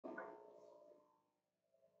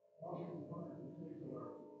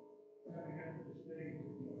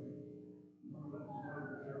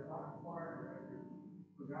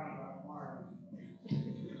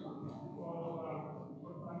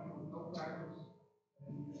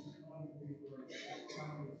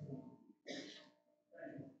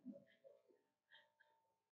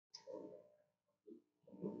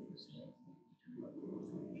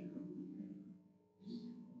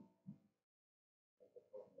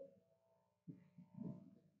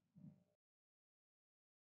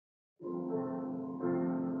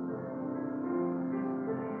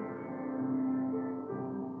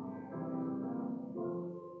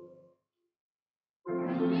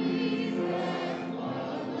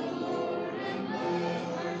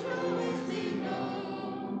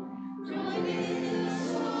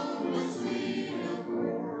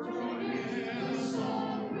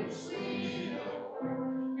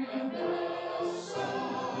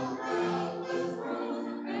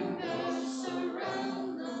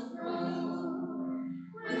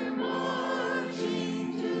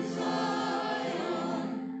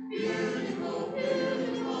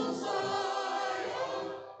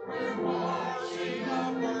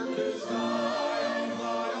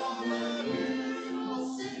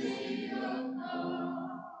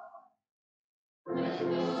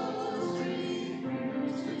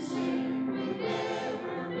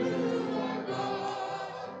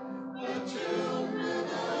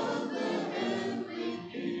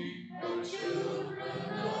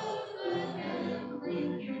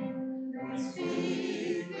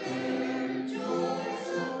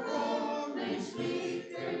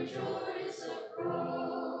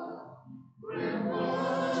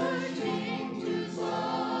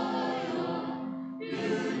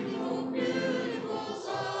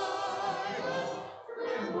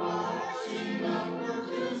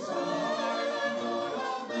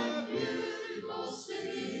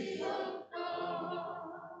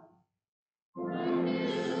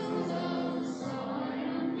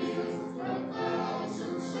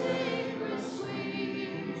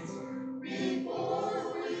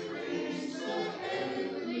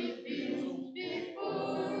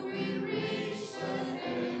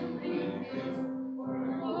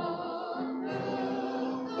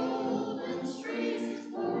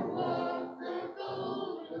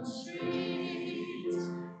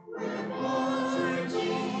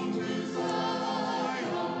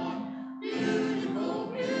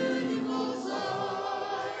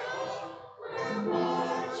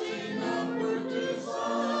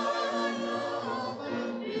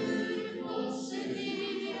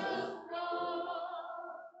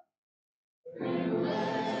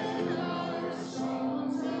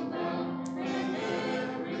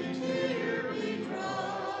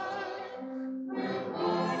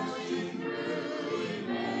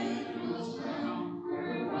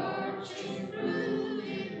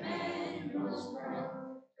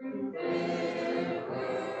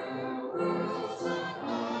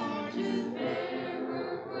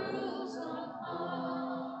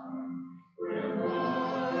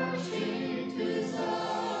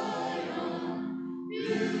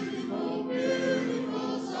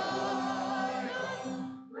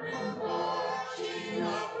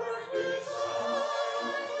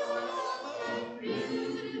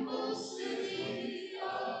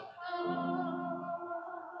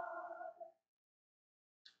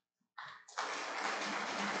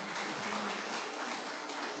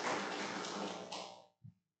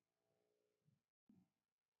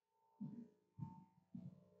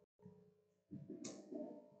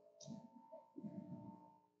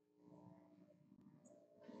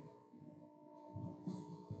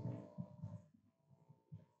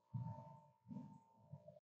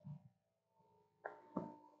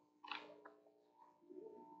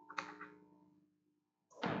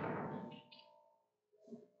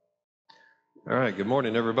All right, good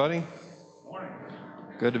morning, everybody. Morning.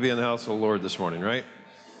 Good to be in the house of the Lord this morning, right?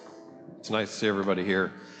 It's nice to see everybody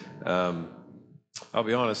here. I'll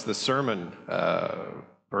be honest, this sermon,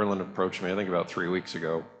 Berlin approached me, I think about 3 weeks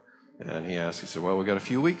ago, and he said, well, we got a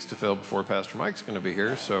few weeks to fill before Pastor Mike's going to be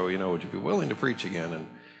here, so, would you be willing to preach again? And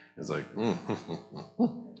I was like,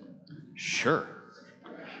 sure.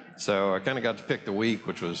 So I kind of got to pick the week,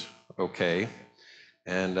 which was okay.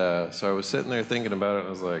 And so I was sitting there thinking about it, and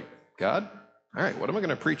I was like, God, all right, what am I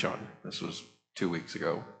going to preach on? This was 2 weeks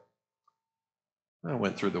ago. I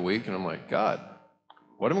went through the week, and I'm like, God,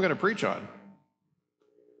 what am I going to preach on?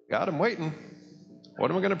 God, I'm waiting. What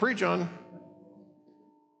am I going to preach on?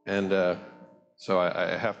 And so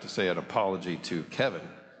I have to say an apology to Kevin.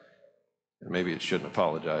 And maybe it shouldn't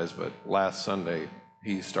apologize, but last Sunday,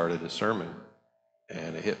 he started a sermon,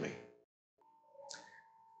 and it hit me.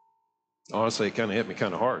 Honestly, it kind of hit me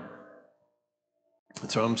kind of hard. And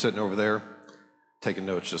so I'm sitting over there taking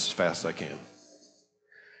notes just as fast as I can.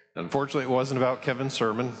 Unfortunately, it wasn't about Kevin's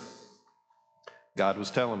sermon. God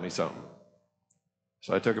was telling me something.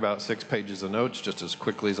 So I took about 6 pages of notes just as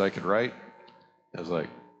quickly as I could write. I was like,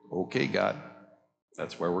 okay, God,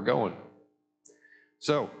 that's where we're going.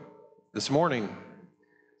 So this morning,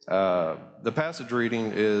 the passage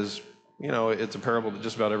reading is, it's a parable that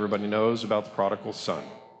just about everybody knows about the prodigal son.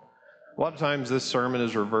 A lot of times this sermon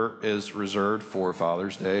is reserved for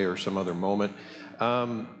Father's Day or some other moment.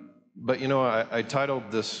 But I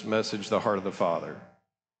titled this message, The Heart of the Father,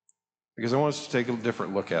 because I want us to take a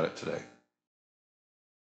different look at it today.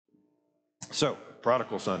 So,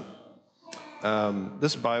 prodigal son.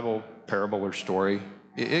 This Bible parable or story,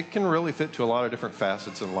 it can really fit to a lot of different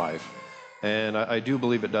facets in life. And I do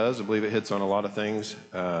believe it does. I believe it hits on a lot of things,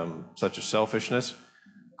 such as selfishness,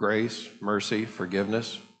 grace, mercy,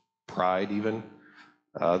 forgiveness, pride even.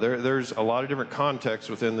 There's a lot of different contexts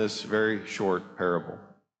within this very short parable.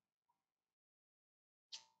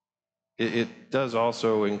 It does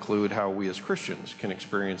also include how we as Christians can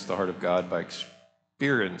experience the heart of God by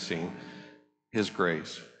experiencing His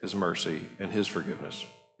grace, His mercy, and His forgiveness.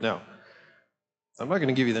 Now, I'm not going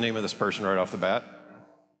to give you the name of this person right off the bat,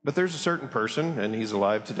 but there's a certain person, and he's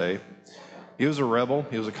alive today. He was a rebel.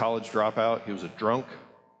 He was a college dropout. He was a drunk.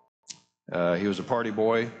 He was a party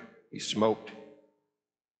boy. He smoked.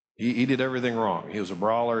 He did everything wrong. He was a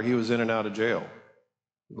brawler. He was in and out of jail.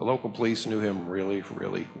 The local police knew him really,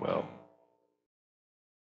 really well.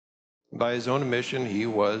 By his own admission, he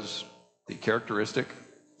was the characteristic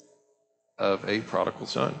of a prodigal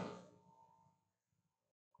son.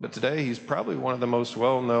 But today, he's probably one of the most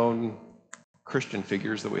well-known Christian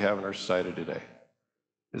figures that we have in our society today.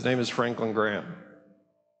 His name is Franklin Graham.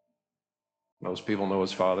 Most people know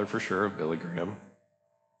his father for sure, Billy Graham.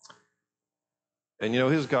 And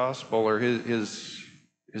his gospel or his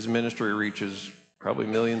ministry reaches probably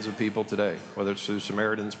millions of people today, whether it's through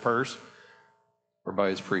Samaritan's Purse or by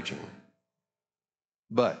his preaching.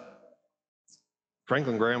 But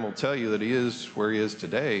Franklin Graham will tell you that he is where he is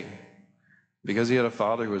today because he had a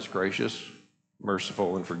father who was gracious,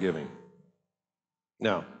 merciful, and forgiving.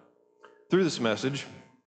 Now, through this message,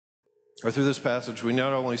 or through this passage, we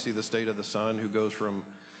not only see the state of the son who goes from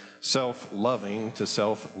self-loving to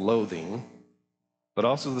self-loathing, but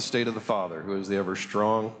also the state of the father who is the ever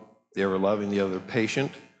strong, the ever loving, the ever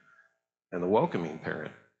patient, and the welcoming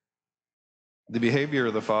parent. The behavior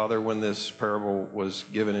of the father when this parable was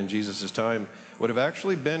given in Jesus' time would have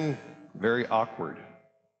actually been very awkward,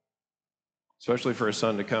 especially for a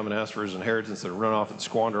son to come and ask for his inheritance and run off and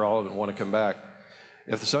squander all of it and want to come back.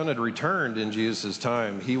 If the son had returned in Jesus'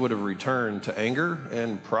 time, he would have returned to anger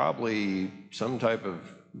and probably some type of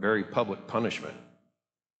very public punishment.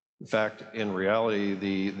 In fact, in reality,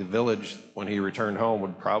 the village, when he returned home,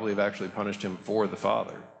 would probably have actually punished him for the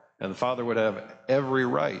father. And the father would have every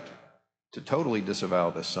right to totally disavow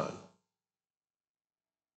this son.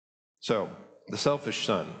 So, the selfish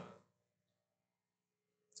son.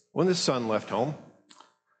 When this son left home,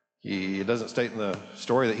 it doesn't state in the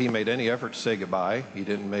story that he made any effort to say goodbye. He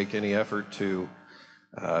didn't make any effort to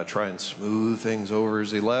try and smooth things over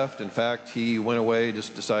as he left. In fact, he went away,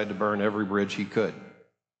 just decided to burn every bridge he could.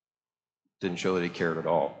 Didn't show that he cared at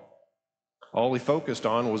all. All he focused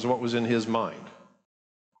on was what was in his mind.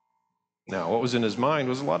 Now, what was in his mind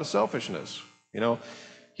was a lot of selfishness.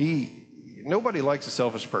 Nobody likes a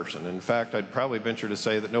selfish person. In fact, I'd probably venture to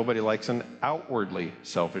say that nobody likes an outwardly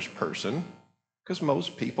selfish person, because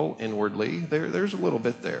most people inwardly, there's a little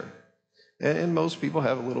bit there. And most people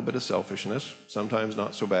have a little bit of selfishness, sometimes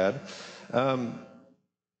not so bad. But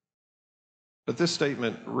this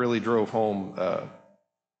statement really drove home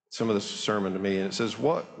some of this sermon to me, and it says,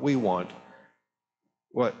 we want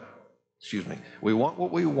what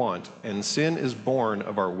we want, and sin is born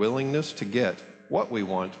of our willingness to get what we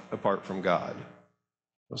want apart from God.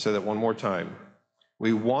 I'll say that one more time.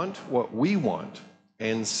 We want what we want,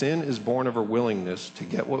 and sin is born of our willingness to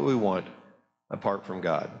get what we want apart from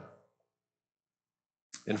God.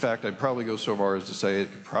 In fact, I'd probably go so far as to say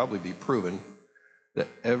it could probably be proven that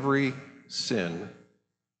every sin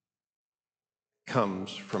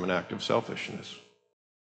comes from an act of selfishness.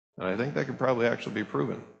 And I think that could probably actually be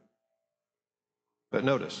proven. But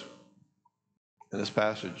notice, in this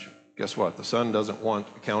passage, guess what? The son doesn't want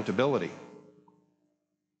accountability.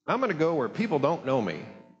 I'm going to go where people don't know me.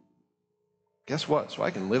 Guess what? So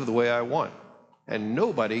I can live the way I want. And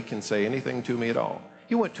nobody can say anything to me at all.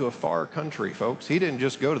 He went to a far country, folks. He didn't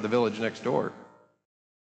just go to the village next door.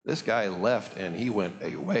 This guy left and he went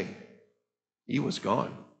away. He was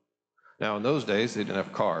gone. Now, in those days, they didn't have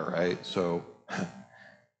a car, right? So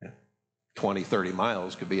 20, 30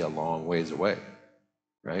 miles could be a long ways away,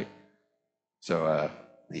 right? So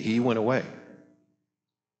he went away.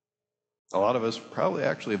 A lot of us probably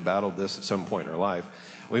actually have battled this at some point in our life.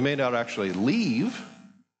 We may not actually leave,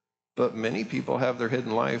 but many people have their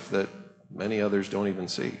hidden life that many others don't even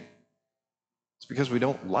see. It's because we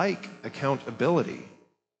don't like accountability.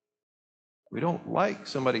 We don't like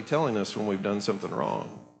somebody telling us when we've done something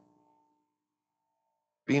wrong.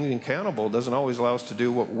 Being accountable doesn't always allow us to do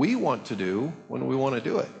what we want to do when we want to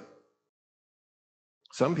do it.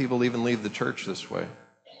 Some people even leave the church this way.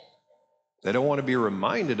 They don't want to be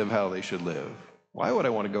reminded of how they should live. Why would I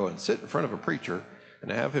want to go and sit in front of a preacher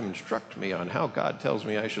and have him instruct me on how God tells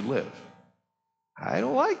me I should live? I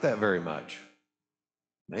don't like that very much.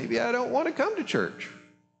 Maybe I don't want to come to church.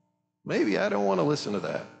 Maybe I don't want to listen to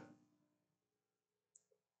that.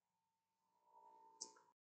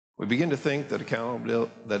 We begin to think that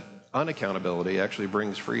unaccountability actually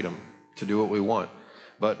brings freedom to do what we want.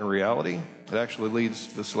 But in reality, it actually leads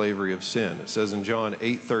to the slavery of sin. It says in John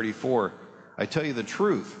 8:34, I tell you the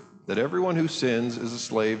truth, that everyone who sins is a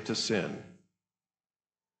slave to sin.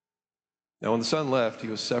 Now, when the son left, he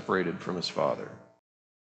was separated from his father.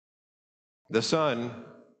 The son,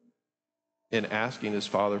 in asking his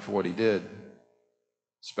father for what he did,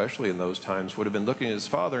 especially in those times, would have been looking at his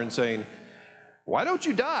father and saying, why don't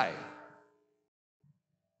you die?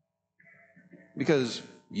 Because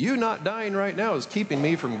you not dying right now is keeping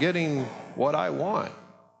me from getting what I want.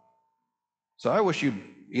 So I wish you'd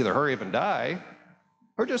either hurry up and die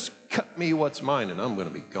or just cut me what's mine and I'm going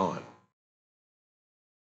to be gone.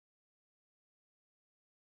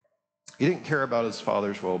 He didn't care about his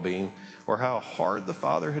father's well-being or how hard the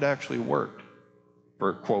father had actually worked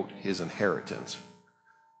for, quote, his inheritance.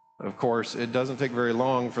 Of course, it doesn't take very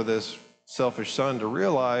long for this selfish son to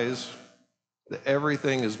realize that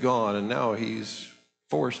everything is gone and now he's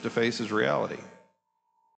forced to face his reality.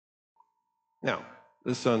 Now,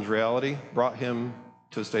 this son's reality brought him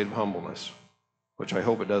to a state of humbleness, which I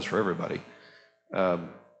hope it does for everybody.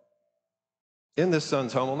 In this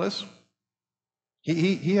son's humbleness,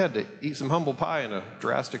 he had to eat some humble pie in a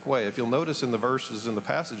drastic way. If you'll notice in the verses in the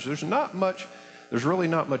passage, there's really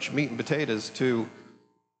not much meat and potatoes to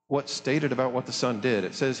what's stated about what the son did.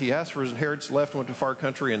 It says he asked for his inheritance, left, went to a far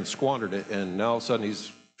country, and squandered it, and now all of a sudden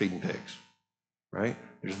he's feeding pigs, right?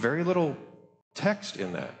 There's very little text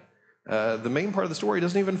in that. The main part of the story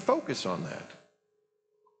doesn't even focus on that.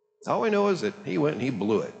 All I know is that he went and he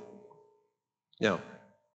blew it. Now,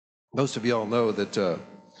 most of you all know that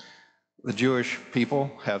the Jewish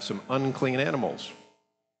people have some unclean animals,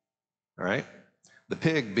 all right? The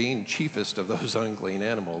pig being chiefest of those unclean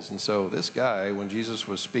animals. And so this guy, when Jesus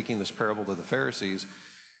was speaking this parable to the Pharisees,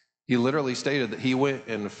 he literally stated that he went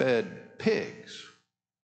and fed pigs,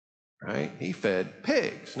 right? He fed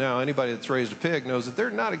pigs. Now, anybody that's raised a pig knows that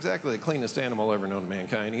they're not exactly the cleanest animal ever known to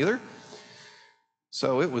mankind either.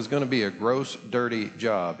 So it was going to be a gross, dirty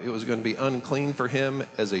job. It was going to be unclean for him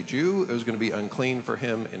as a Jew. It was going to be unclean for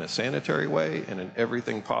him in a sanitary way and in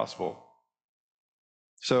everything possible.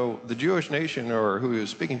 So the Jewish nation, or who he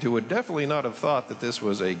was speaking to, would definitely not have thought that this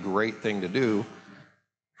was a great thing to do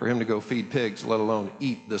for him to go feed pigs, let alone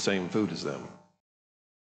eat the same food as them.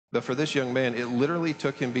 But for this young man, it literally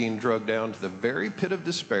took him being drugged down to the very pit of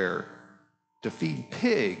despair to feed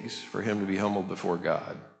pigs for him to be humbled before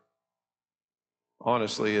God.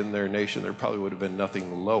 Honestly, in their nation, there probably would have been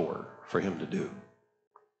nothing lower for him to do.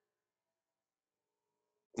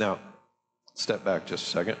 Now, step back just a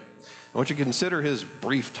second. I want you to consider his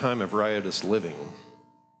brief time of riotous living.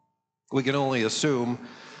 We can only assume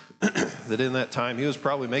that in that time he was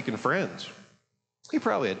probably making friends. He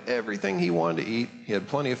probably had everything he wanted to eat. He had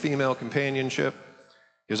plenty of female companionship.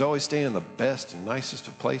 He was always staying in the best and nicest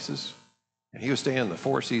of places. And he was staying in the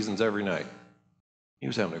Four Seasons every night. He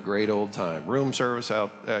was having a great old time. Room service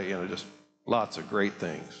out, just lots of great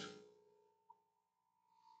things.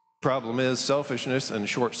 Problem is, selfishness and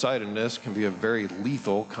short-sightedness can be a very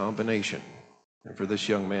lethal combination. And for this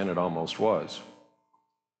young man, it almost was.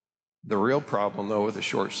 The real problem, though, with the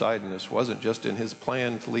short-sightedness wasn't just in his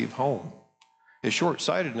plan to leave home. His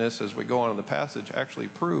short-sightedness, as we go on in the passage, actually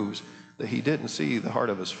proves that he didn't see the heart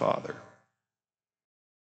of his father.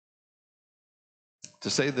 To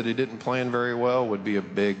say that he didn't plan very well would be a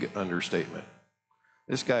big understatement.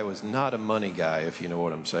 This guy was not a money guy, if you know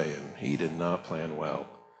what I'm saying. He did not plan well.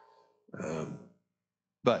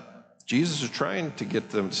 But Jesus is trying to get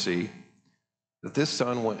them to see that this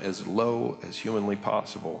son went as low as humanly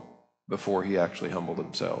possible before he actually humbled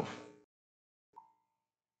himself.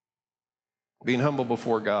 Being humble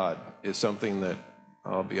before God is something that,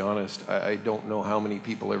 I'll be honest, I don't know how many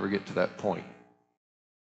people ever get to that point.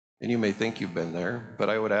 And you may think you've been there, but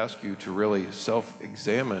I would ask you to really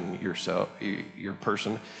self-examine yourself, your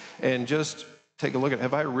person, and just take a look at,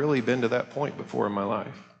 have I really been to that point before in my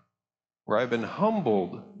life where I've been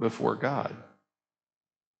humbled before God?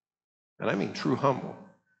 And I mean true humble.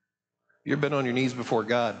 You've been on your knees before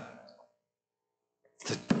God.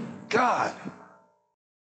 Said, God,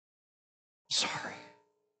 sorry.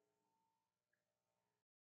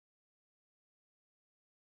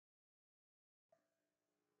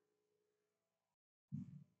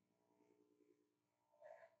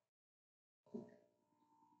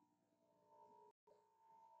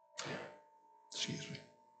 Excuse me.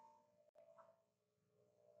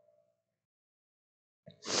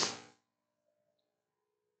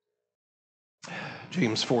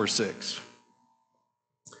 James 4:6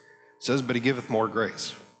 says, but he giveth more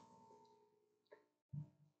grace.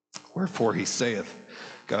 Wherefore he saith,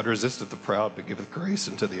 God resisteth the proud, but giveth grace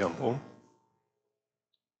unto the humble.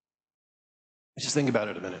 Just think about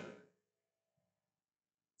it a minute.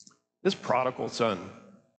 This prodigal son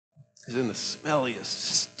is in the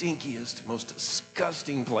smelliest, stinkiest, most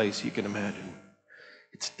disgusting place you can imagine.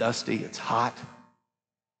 It's dusty, it's hot,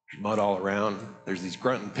 there's mud all around, there's these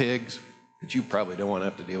grunting pigs that you probably don't want to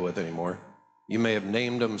have to deal with anymore. You may have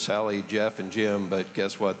named them Sally, Jeff, and Jim, but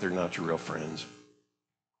guess what? They're not your real friends.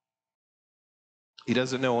 He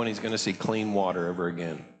doesn't know when he's going to see clean water ever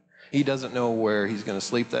again. He doesn't know where he's going to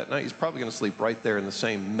sleep that night. He's probably going to sleep right there in the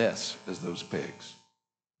same mess as those pigs.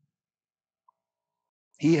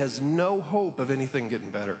 He has no hope of anything getting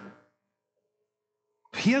better.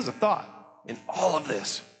 He has a thought in all of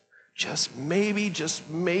this. Just maybe,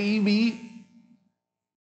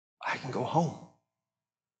 I can go home.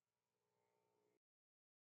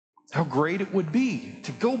 How great it would be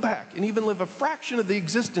to go back and even live a fraction of the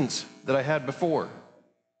existence that I had before.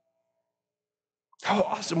 How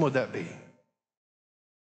awesome would that be?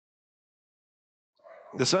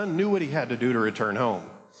 The son knew what he had to do to return home,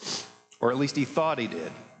 or at least he thought he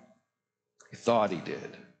did. He thought he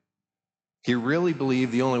did. He really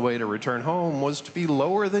believed the only way to return home was to be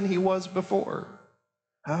lower than he was before.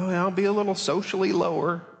 I'll be a little socially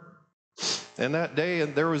lower. And that day,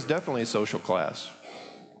 there was definitely a social class.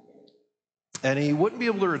 And he wouldn't be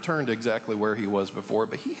able to return to exactly where he was before,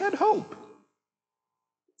 but he had hope.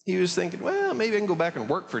 He was thinking, well, maybe I can go back and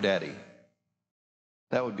work for Daddy.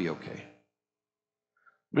 That would be okay.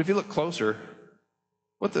 But if you look closer,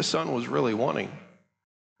 what the son was really wanting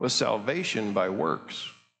was salvation by works.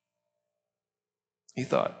 He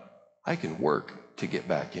thought, I can work to get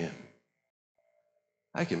back in.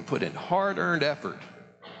 I can put in hard-earned effort.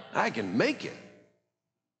 I can make it.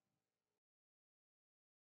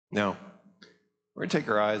 Now, we're going to take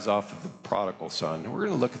our eyes off of the prodigal son, and we're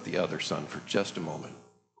going to look at the other son for just a moment.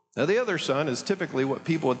 Now, the other son is typically what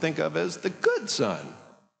people would think of as the good son.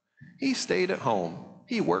 He stayed at home.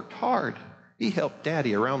 He worked hard. He helped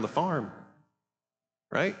Daddy around the farm,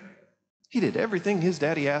 right? He did everything his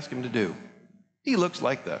daddy asked him to do. He looks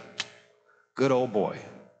like the good old boy.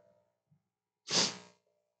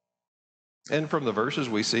 And from the verses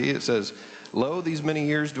we see, it says, lo, these many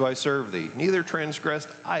years do I serve thee, neither transgressed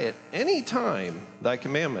I at any time thy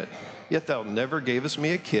commandment. Yet thou never gavest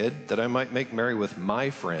me a kid, that I might make merry with my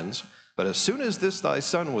friends. But as soon as this thy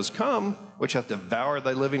son was come, which hath devoured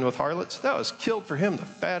thy living with harlots, thou hast killed for him the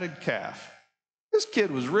fatted calf. This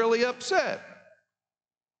kid was really upset.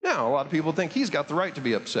 Now, a lot of people think he's got the right to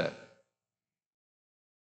be upset.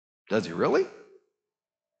 Does he really?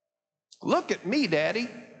 Look at me, Daddy.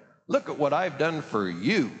 Look at what I've done for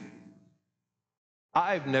you.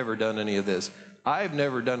 I've never done any of this. I've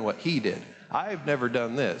never done what he did. I've never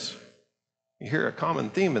done this. You hear a common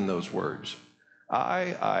theme in those words.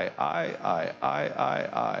 I.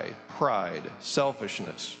 Pride,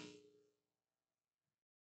 selfishness.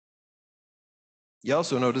 You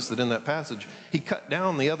also notice that in that passage, he cut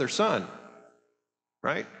down the other son,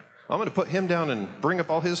 right? I'm going to put him down and bring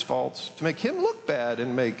up all his faults to make him look bad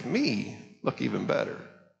and make me look even better.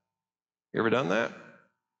 You ever done that?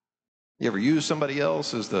 You ever use somebody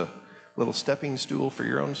else as the little stepping stool for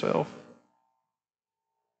your own self?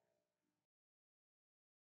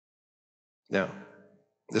 Now,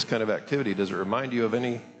 this kind of activity, does it remind you of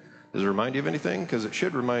anything? Because it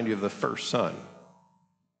should remind you of the first son.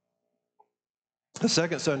 The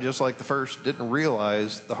second son, just like the first, didn't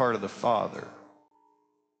realize the heart of the father.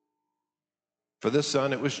 For this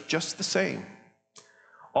son, it was just the same.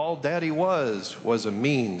 All Daddy was a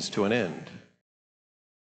means to an end.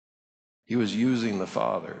 He was using the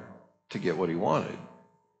father to get what he wanted.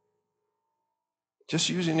 Just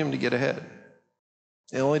using him to get ahead.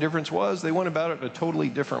 The only difference was they went about it in a totally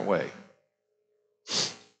different way.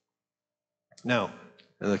 Now,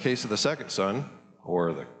 In the case of the second son,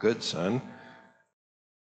 or the good son,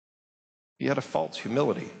 he had a false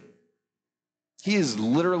humility. He is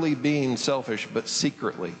literally being selfish, but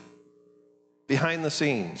secretly, behind the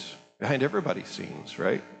scenes, behind everybody's scenes,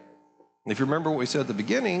 right? And if you remember what we said at the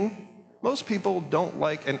beginning, most people don't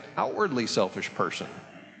like an outwardly selfish person.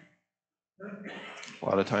 A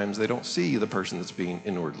lot of times they don't see the person that's being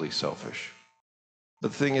inwardly selfish.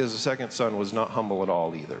 But the thing is, the second son was not humble at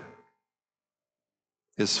all either.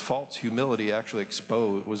 His false humility actually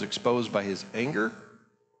was exposed by his anger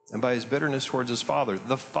and by his bitterness towards his father,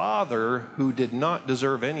 the father who did not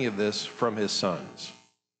deserve any of this from his sons.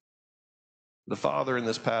 The father in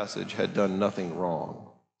this passage had done nothing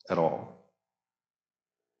wrong at all.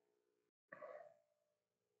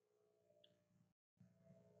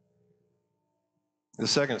 The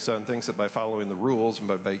second son thinks that by following the rules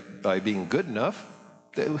and by being good enough,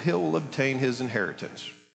 that he'll obtain his inheritance,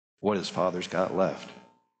 what his father's got left.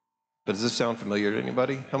 But does this sound familiar to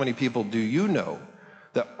anybody? How many people do you know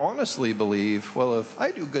that honestly believe, well, if I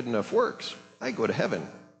do good enough works, I go to heaven?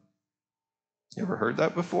 You ever heard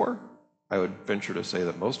that before? I would venture to say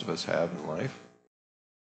that most of us have in life.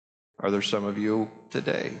 Are there some of you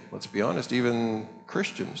today, let's be honest, even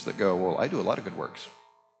Christians that go, well, I do a lot of good works?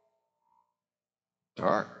 There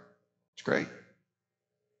are. It's great.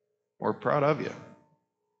 We're proud of you.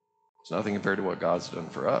 It's nothing compared to what God's done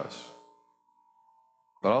for us.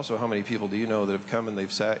 But also, how many people do you know that have come and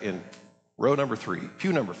they've sat in row number 3,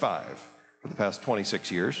 pew number 5 for the past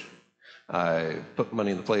 26 years? I put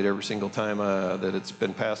money in the plate every single time that it's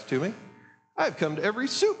been passed to me. I've come to every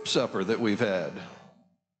soup supper that we've had.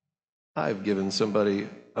 I've given somebody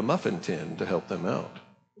a muffin tin to help them out.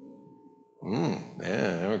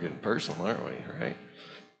 Yeah, we're getting personal, aren't we, right?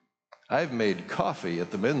 I've made coffee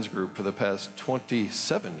at the men's group for the past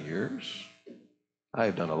 27 years.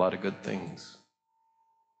 I've done a lot of good things.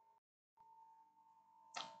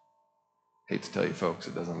 Hate to tell you folks,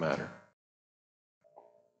 it doesn't matter.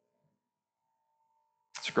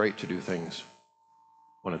 It's great to do things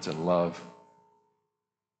when it's in love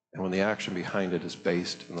and when the action behind it is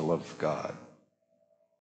based in the love of God.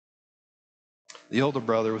 The older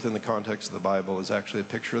brother within the context of the Bible is actually a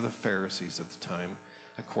picture of the Pharisees at the time,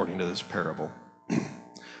 according to this parable.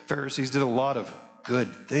 Pharisees did a lot of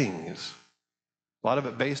good things, a lot of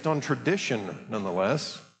it based on tradition,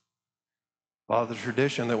 nonetheless. A lot of the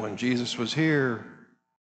tradition that when Jesus was here,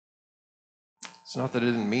 it's not that it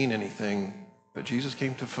didn't mean anything, but Jesus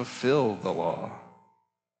came to fulfill the law.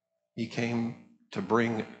 He came to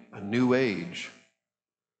bring a new age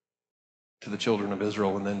to the children of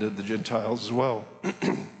Israel, and then did the Gentiles as well.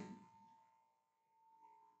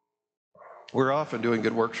 We're often doing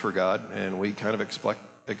good works for God, and we kind of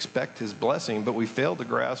expect his blessing, but we fail to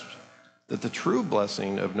grasp that the true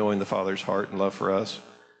blessing of knowing the Father's heart and love for us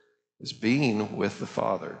is being with the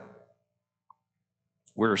Father.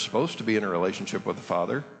 We're supposed to be in a relationship with the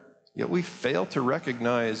Father, yet we fail to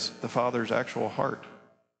recognize the Father's actual heart.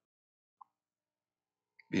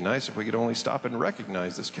 It'd be nice if we could only stop and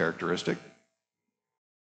recognize this characteristic.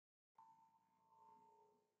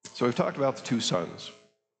 So we've talked about the two sons.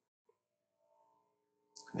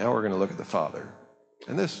 Now we're going to look at the Father.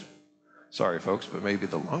 And this, sorry folks, but maybe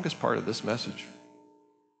the longest part of this message.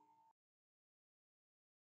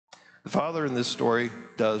 The Father in this story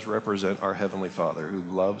does represent our Heavenly Father who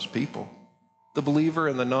loves people, the believer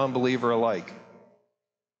and the non-believer alike.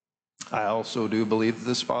 I also do believe that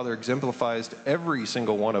this Father exemplifies to every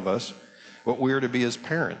single one of us what we are to be as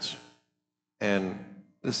parents. And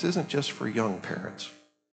this isn't just for young parents.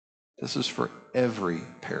 This is for every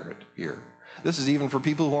parent here. This is even for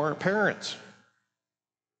people who aren't parents,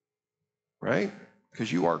 right?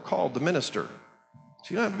 Because you are called to minister. So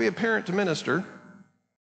you don't have to be a parent to minister.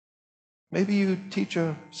 Maybe you teach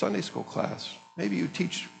a Sunday school class. Maybe you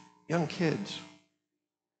teach young kids.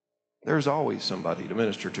 There's always somebody to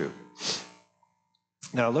minister to.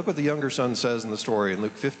 Now, look what the younger son says in the story in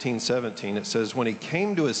Luke 15:17. It says, when he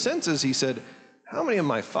came to his senses, he said, how many of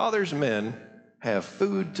my father's men have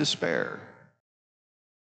food to spare?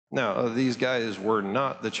 Now, these guys were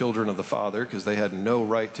not the children of the father because they had no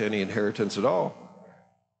right to any inheritance at all.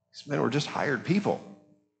 These men were just hired people.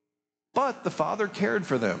 But the father cared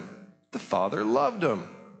for them. The father loved them.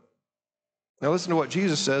 Now listen to what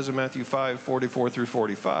Jesus says in Matthew 5:44 through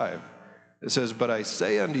 45. It says, but I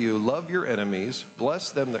say unto you, love your enemies,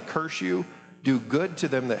 bless them that curse you, do good to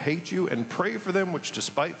them that hate you, and pray for them which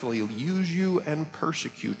despitefully use you and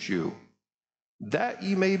persecute you, that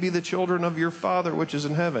ye may be the children of your Father which is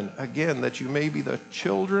in heaven. Again, that you may be the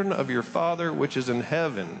children of your Father which is in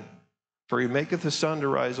heaven. For he maketh his sun to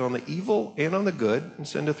rise on the evil and on the good, and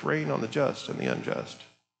sendeth rain on the just and the unjust.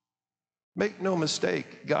 Make no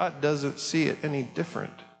mistake, God doesn't see it any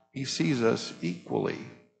different. He sees us equally.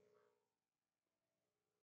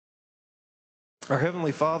 Our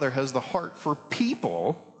Heavenly Father has the heart for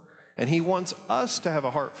people, and He wants us to have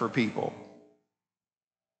a heart for people.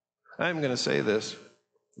 I'm going to say this.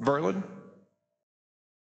 Verlin,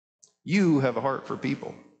 you have a heart for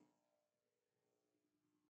people.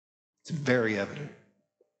 It's very evident.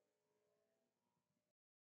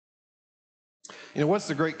 You know, what's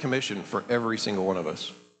the Great Commission for every single one of us?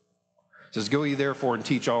 It says, go ye therefore and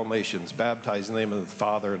teach all nations, baptize in the name of the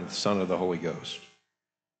Father and the Son and the Holy Ghost.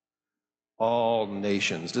 All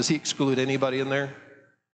nations. Does He exclude anybody in there?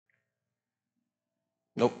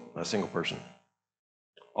 Nope, not a single person.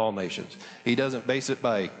 All nations. He doesn't base it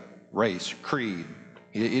by race, creed.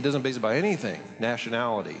 He doesn't base it by anything,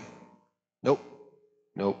 nationality. Nope,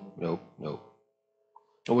 nope, nope, nope.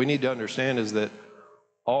 What we need to understand is that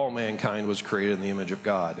all mankind was created in the image of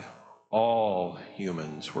God. All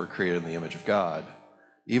humans were created in the image of God,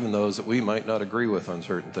 even those that we might not agree with on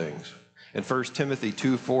certain things. In 1 Timothy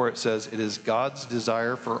 2:4, it says, it is God's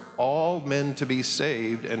desire for all men to be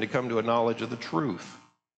saved and to come to a knowledge of the truth.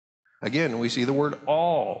 Again, we see the word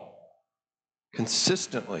all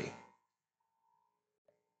consistently.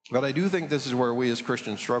 But I do think this is where we as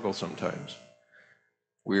Christians struggle sometimes.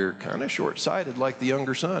 We're kind of short-sighted like the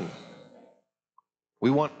younger son. We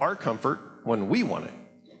want our comfort when we want it.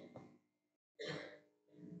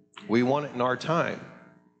 We want it in our time,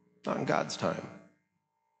 not in God's time.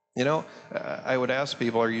 You know, I would ask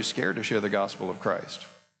people, are you scared to share the gospel of Christ?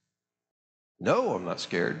 No, I'm not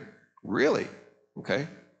scared. Really? Okay.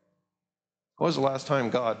 When was the last time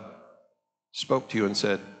God spoke to you and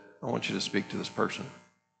said, I want you to speak to this person?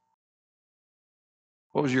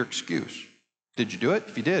 What was your excuse? Did you do it?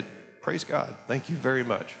 If you did, praise God. Thank you very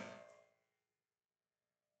much.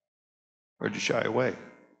 Or did you shy away?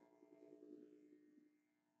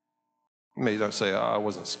 You may not say, I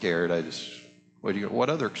wasn't scared. What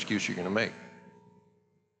other excuse are you going to make?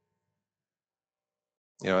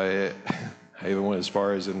 You know, I even went as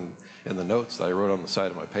far as in the notes that I wrote on the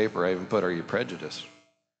side of my paper, I even put, are you prejudiced?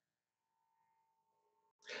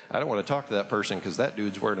 I don't want to talk to that person because that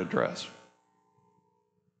dude's wearing a dress.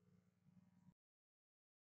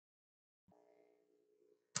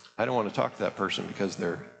 I don't want to talk to that person because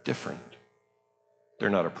they're different.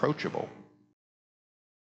 They're not approachable.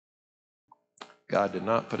 God did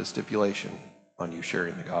not put a stipulation on you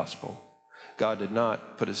sharing the gospel. God did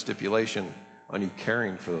not put a stipulation on you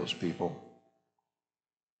caring for those people.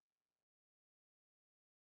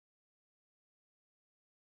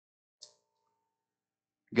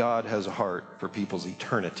 God has a heart for people's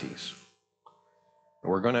eternities.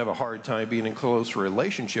 And we're going to have a hard time being in close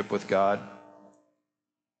relationship with God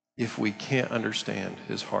if we can't understand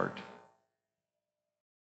His heart.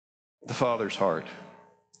 The Father's heart.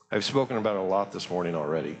 I've spoken about it a lot this morning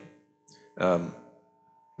already. But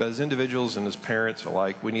as individuals and as parents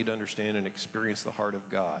alike, we need to understand and experience the heart of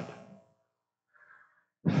God.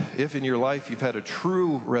 If in your life you've had a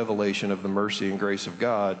true revelation of the mercy and grace of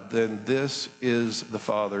God, then this is the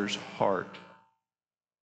Father's heart.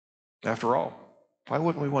 After all, why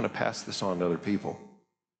wouldn't we want to pass this on to other people?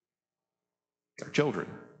 Our children,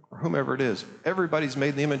 or whomever it is. Everybody's made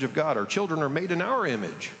in the image of God. Our children are made in our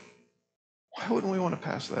image. Why wouldn't we want to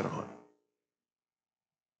pass that on?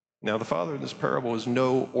 Now, the father in this parable is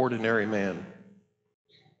no ordinary man,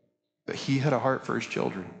 but he had a heart for his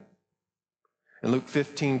children. In Luke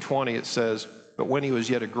 15:20, it says, but when he was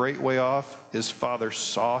yet a great way off, his father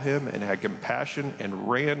saw him and had compassion and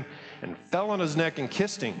ran and fell on his neck and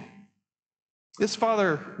kissed him. This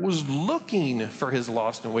father was looking for his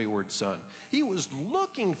lost and wayward son. He was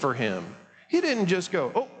looking for him. He didn't just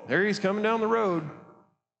go, oh, there he's coming down the road.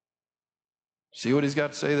 See what he's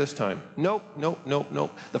got to say this time. Nope, nope, nope,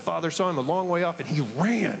 nope. The father saw him a long way off and he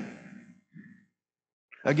ran.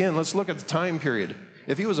 Again, let's look at the time period.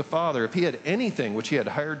 If he was a father, if he had anything, which he had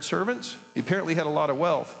hired servants, he apparently had a lot of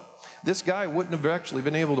wealth. This guy wouldn't have actually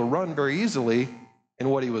been able to run very easily in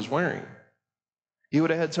what he was wearing. He would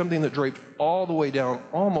have had something that draped all the way down,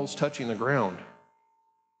 almost touching the ground.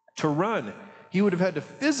 To run, he would have had to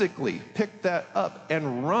physically pick that up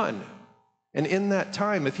and run. And in that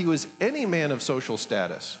time, if he was any man of social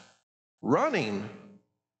status, running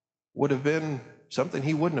would have been something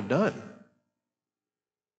he wouldn't have done.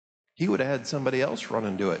 He would have had somebody else run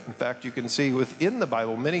and do it. In fact, you can see within the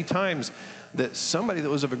Bible many times that somebody that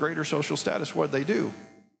was of a greater social status, what did they do?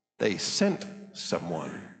 They sent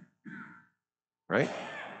someone. Right?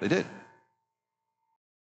 They did.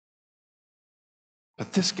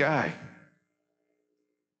 But this guy,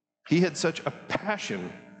 he had such a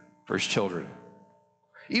passion for his children.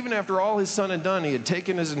 Even after all his son had done, he had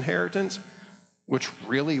taken his inheritance, which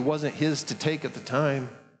really wasn't his to take at the time.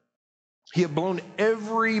 He had blown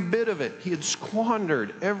every bit of it. He had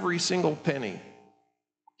squandered every single penny.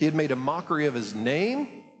 He had made a mockery of his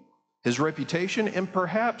name, his reputation, and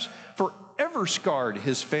perhaps forever scarred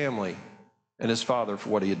his family and his father for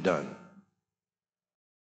what he had done.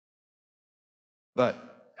 But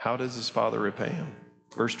how does his father repay him?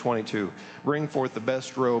 Verse 22, bring forth the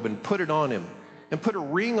best robe and put it on him, and put a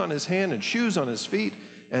ring on his hand and shoes on his feet,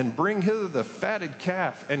 and bring hither the fatted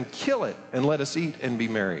calf, and kill it, and let us eat and be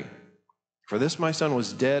merry. For this my son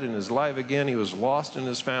was dead and is alive again. He was lost and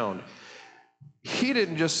is found. He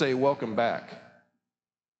didn't just say, welcome back.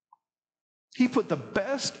 He put the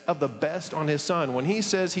best of the best on his son. When he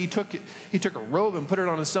says he took a robe and put it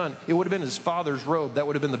on his son, it would have been his father's robe. That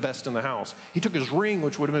would have been the best in the house. He took his ring,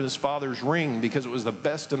 which would have been his father's ring, because it was the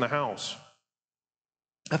best in the house.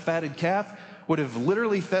 A fatted calf would have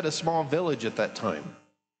literally fed a small village at that time.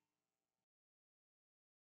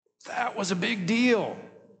 That was a big deal.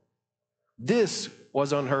 This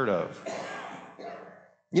was unheard of.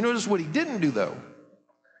 You notice what he didn't do, though.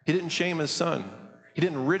 He didn't shame his son. He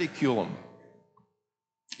didn't ridicule him.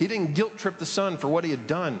 He didn't guilt trip the son for what he had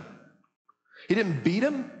done. He didn't beat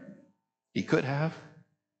him. He could have.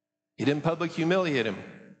 He didn't publicly humiliate him.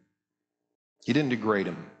 He didn't degrade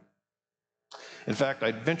him. In fact,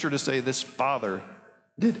 I'd venture to say this father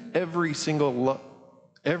did every single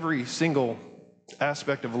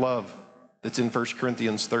aspect of love that's in 1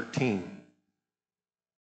 Corinthians 13.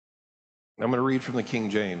 I'm going to read from the King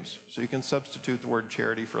James, so you can substitute the word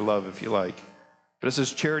charity for love if you like. But it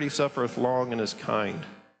says, charity suffereth long and is kind.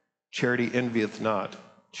 Charity envieth not.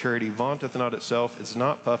 Charity vaunteth not itself, is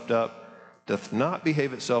not puffed up, doth not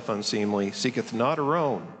behave itself unseemly, seeketh not her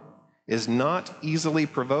own, is not easily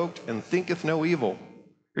provoked, and thinketh no evil,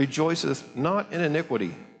 rejoiceth not in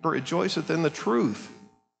iniquity, but rejoiceth in the truth,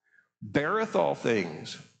 beareth all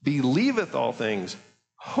things, believeth all things,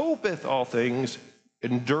 hopeth all things,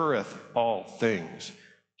 endureth all things.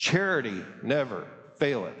 Charity never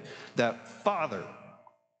faileth. That father,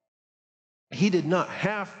 he did not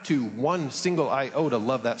have to one single iota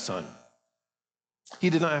love that son. He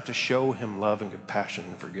did not have to show him love and compassion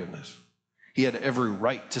and forgiveness. He had every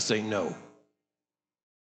right to say no.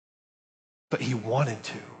 But he wanted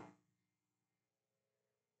to.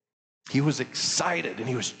 He was excited and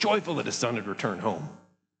he was joyful that his son had returned home.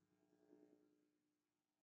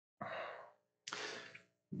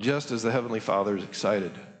 Just as the Heavenly Father is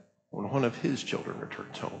excited when one of his children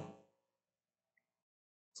returns home.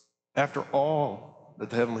 After all that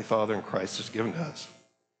the Heavenly Father in Christ has given to us,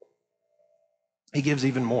 he gives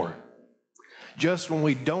even more. Just when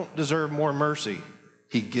we don't deserve more mercy,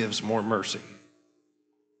 he gives more mercy.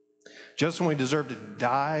 Just when we deserve to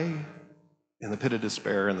die in the pit of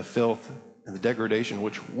despair and the filth and the degradation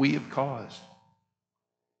which we have caused,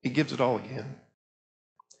 he gives it all again.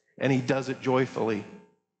 And he does it joyfully,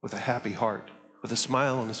 with a happy heart, with a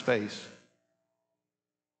smile on his face.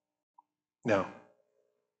 Now,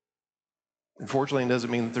 unfortunately, it doesn't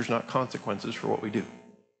mean that there's not consequences for what we do.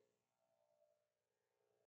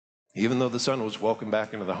 Even though the son was welcomed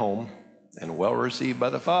back into the home and well received by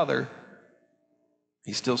the father,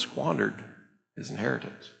 he still squandered his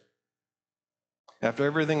inheritance. After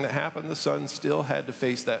everything that happened, the son still had to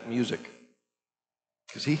face that music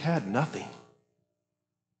because he had nothing.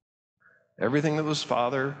 Everything that was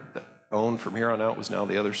father that owned from here on out was now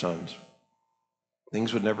the other son's.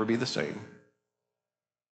 Things would never be the same.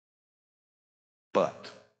 But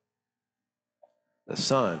the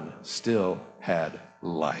son still had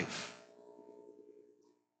life.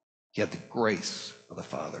 He had the grace of the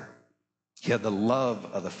Father. He had the love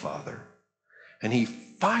of the Father. And he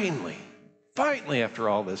finally, after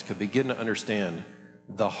all this, could begin to understand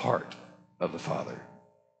the heart of the Father.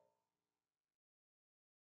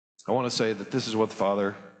 I want to say that this is what the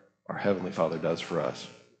Father, our Heavenly Father, does for us.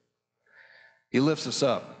 He lifts us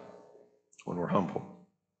up when we're humble.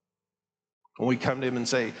 When we come to him and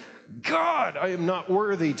say, God, I am not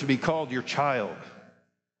worthy to be called your child.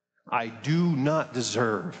 I do not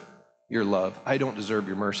deserve your love. I don't deserve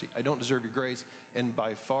your mercy. I don't deserve your grace. And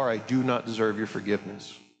by far, I do not deserve your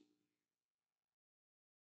forgiveness.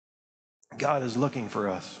 God is looking for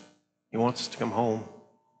us. He wants us to come home.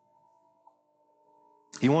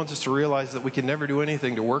 He wants us to realize that we can never do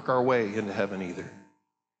anything to work our way into heaven either.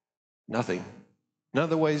 Nothing. None of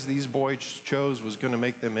the ways these boys chose was going to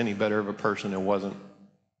make them any better of a person. It wasn't.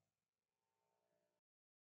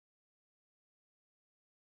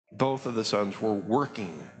 Both of the sons were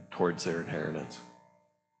working towards their inheritance.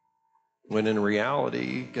 When in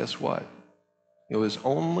reality, guess what? It was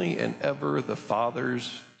only and ever the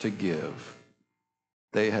Father's to give.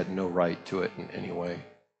 They had no right to it in any way.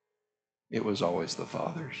 It was always the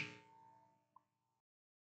Father's.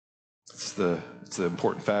 It's the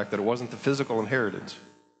important fact that it wasn't the physical inheritance,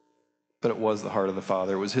 but it was the heart of the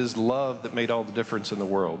Father. It was his love that made all the difference in the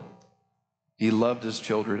world. He loved his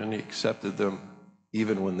children and he accepted them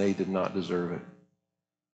even when they did not deserve it.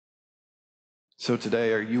 So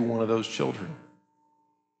today, are you one of those children?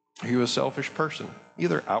 Are you a selfish person,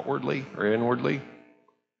 either outwardly or inwardly?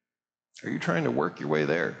 Are you trying to work your way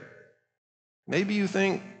there? Maybe you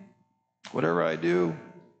think, whatever I do,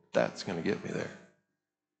 that's going to get me there.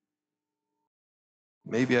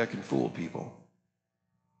 Maybe I can fool people.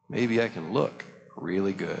 Maybe I can look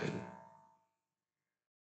really good.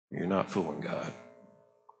 You're not fooling God.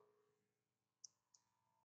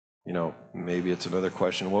 You know, maybe it's another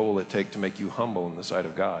question. What will it take to make you humble in the sight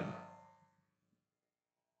of God?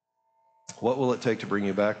 What will it take to bring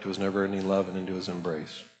you back to his never-ending love and into his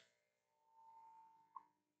embrace?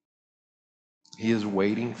 He is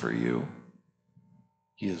waiting for you.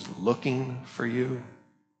 He is looking for you.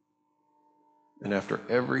 And after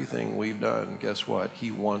everything we've done, guess what? He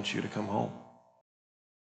wants you to come home.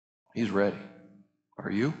 He's ready. Are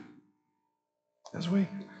you? As we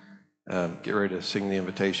get ready to sing the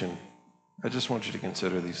invitation, I just want you to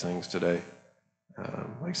consider these things today.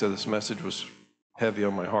 Like I said, this message was heavy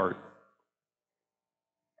on my heart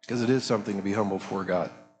because it is something to be humble before God.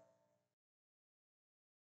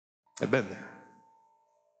 I've been there.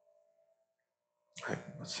 All right,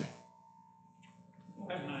 let's see.